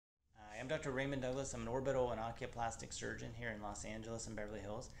I'm Dr. Raymond Douglas. I'm an orbital and oculoplastic surgeon here in Los Angeles and Beverly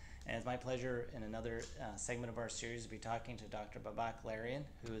Hills. And it's my pleasure in another segment of our series to be talking to Dr. Babak Larian,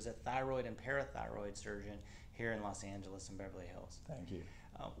 who is a thyroid and parathyroid surgeon here in Los Angeles and Beverly Hills. Thank you.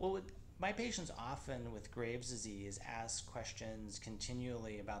 My patients often with Graves' disease ask questions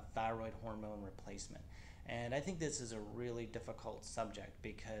continually about thyroid hormone replacement. And I think this is a really difficult subject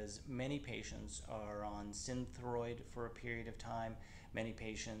because many patients are on Synthroid for a period of time. Many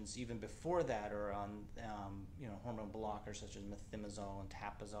patients, even before that, are on hormone blockers such as methimazole and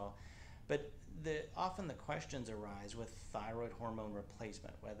tapazole. But often the questions arise with thyroid hormone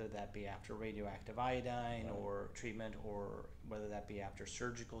replacement, whether that be after radioactive iodine or treatment, or whether that be after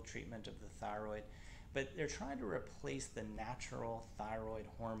surgical treatment of the thyroid. But they're trying to replace the natural thyroid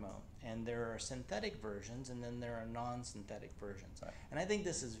hormone. And there are synthetic versions, and then there are non-synthetic versions. Right. And I think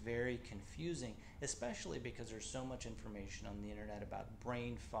this is very confusing, especially because there's so much information on the internet about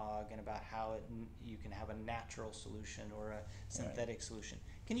brain fog and about how you can have a natural solution or a synthetic solution.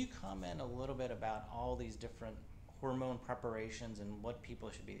 Can you comment a little bit about all these different hormone preparations and what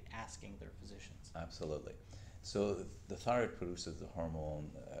people should be asking their physicians? Absolutely. So the thyroid produces the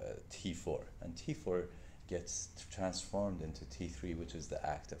hormone T4, and T4 gets transformed into T3, which is the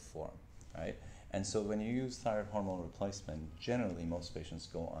active form, right? And so when you use thyroid hormone replacement, generally most patients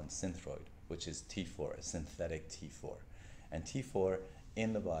go on Synthroid, which is T4, a synthetic T4. And T4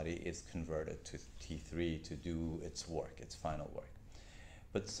 in the body is converted to T3 to do its work, its final work.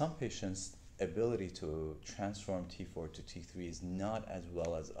 But some patients' ability to transform T4 to T3 is not as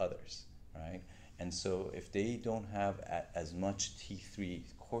well as others, right? And so if they don't have as much T3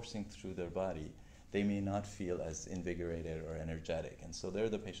 coursing through their body, they may not feel as invigorated or energetic. And so they're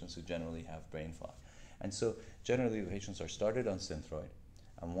the patients who generally have brain fog. And so generally the patients are started on Synthroid,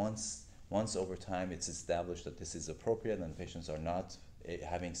 and once over time it's established that this is appropriate and the patients are not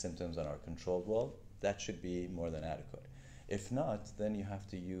having symptoms and are controlled well, that should be more than adequate. If not, then you have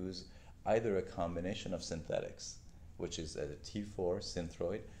to use either a combination of synthetics, which is a T4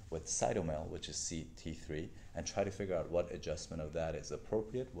 Synthroid with Cytomel, which is T3, and try to figure out what adjustment of that is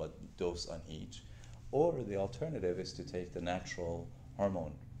appropriate, what dose on each. Or the alternative is to take the natural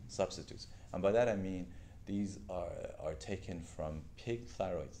hormone substitutes. And by that I mean these are taken from pig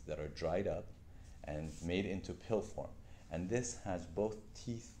thyroids that are dried up and made into pill form. And this has both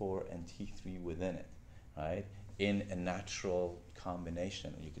T4 and T3 within it, right? In a natural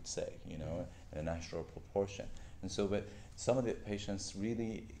combination, you could say, in a natural proportion. And so, but some of the patients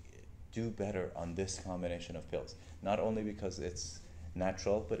really do better on this combination of pills, not only because it's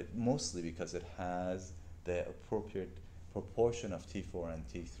natural, but mostly because it has the appropriate proportion of T4 and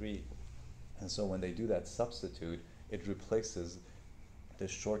T3. And so when they do that substitute, it replaces the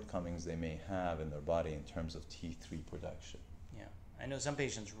shortcomings they may have in their body in terms of T3 production. Yeah, I know some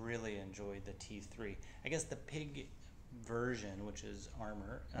patients really enjoy the T3. I guess the pig version, which is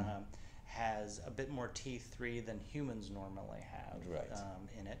Armor, has a bit more T3 than humans normally have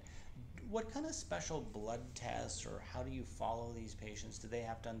in it. What kind of special blood tests, or how do you follow these patients? Do they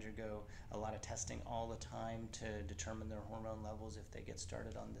have to undergo a lot of testing all the time to determine their hormone levels if they get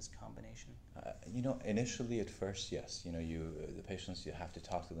started on this combination? Initially at first, yes. The patients, you have to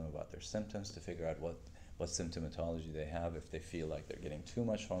talk to them about their symptoms to figure out what symptomatology they have, if they feel like they're getting too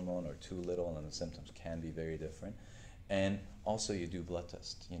much hormone or too little, and the symptoms can be very different. And also you do blood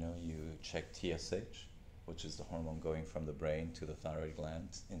tests. You check TSH, which is the hormone going from the brain to the thyroid gland,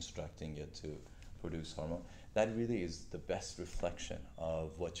 instructing it to produce hormone. That really is the best reflection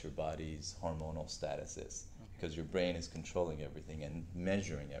of what your body's hormonal status is, because your brain is controlling everything and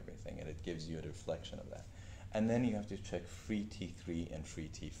measuring everything, and it gives you a reflection of that. And then you have to check free T3 and free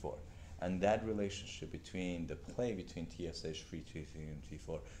T4. And that relationship between the play between TSH, free T3, and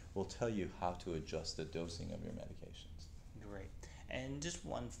T4 will tell you how to adjust the dosing of your medications. Great. And just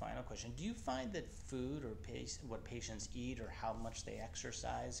one final question. Do you find that food or what patients eat or how much they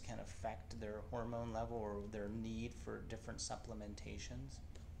exercise can affect their hormone level or their need for different supplementations?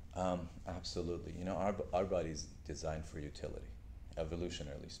 Absolutely. Our body's designed for utility,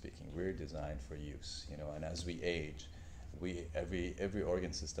 evolutionarily speaking. We're designed for use, and as we age, every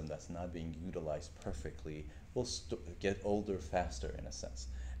organ system that's not being utilized perfectly will get older faster, in a sense.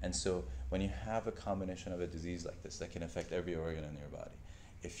 And so when you have a combination of a disease like this that can affect every organ in your body,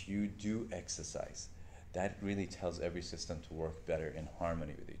 if you do exercise, that really tells every system to work better in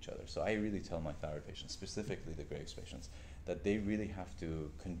harmony with each other. So I really tell my thyroid patients, specifically the Graves patients, that they really have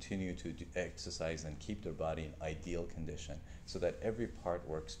to continue to exercise and keep their body in ideal condition so that every part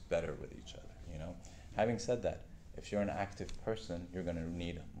works better with each other. Having said that, if you're an active person, you're going to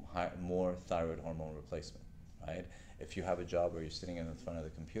need more thyroid hormone replacement, right? If you have a job where you're sitting in front of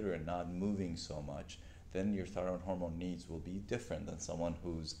the computer and not moving so much, then your thyroid hormone needs will be different than someone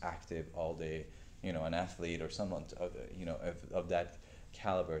who's active all day, you know, an athlete or someone, you know, of that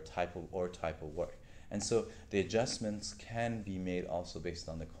caliber type of work. And so the adjustments can be made also based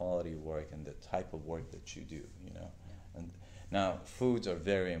on the quality of work and the type of work that you do, you know. And now, foods are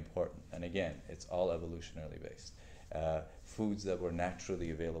very important, and again, it's all evolutionarily based. Foods that were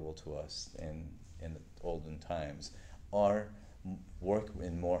naturally available to us in the olden times work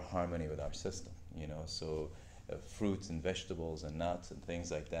in more harmony with our system, you know. So fruits and vegetables and nuts and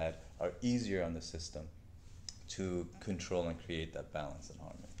things like that are easier on the system to control and create that balance and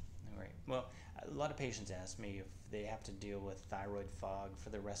harmony. Right. Well, a lot of patients ask me if they have to deal with thyroid fog for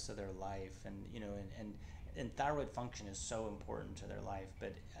the rest of their life, and you know, and thyroid function is so important to their life.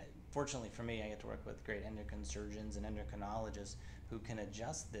 But fortunately for me, I get to work with great endocrine surgeons and endocrinologists who can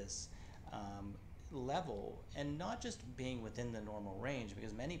adjust this level, and not just being within the normal range,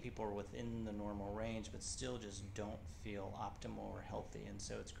 because many people are within the normal range but still just don't feel optimal or healthy. And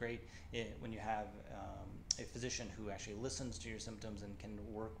so it's great when you have a physician who actually listens to your symptoms and can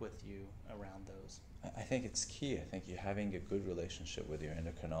work with you around those. I think it's key. I think you're having a good relationship with your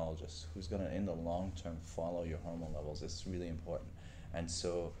endocrinologist who's going to, in the long term, follow your hormone levels. It's really important. And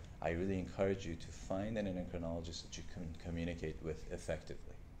so I really encourage you to find an endocrinologist that you can communicate with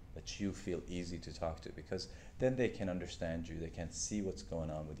effectively, that you feel easy to talk to, because then they can understand you, they can see what's going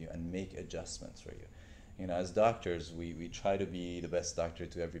on with you and make adjustments for you. You know, as doctors, we try to be the best doctor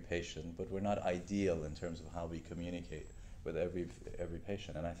to every patient, but we're not ideal in terms of how we communicate with every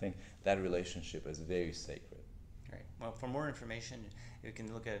patient. And I think that relationship is very sacred. Great. Well, for more information, you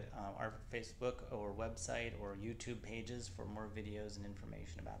can look at our Facebook or website or YouTube pages for more videos and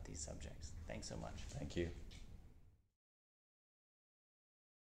information about these subjects. Thanks so much. Thank you.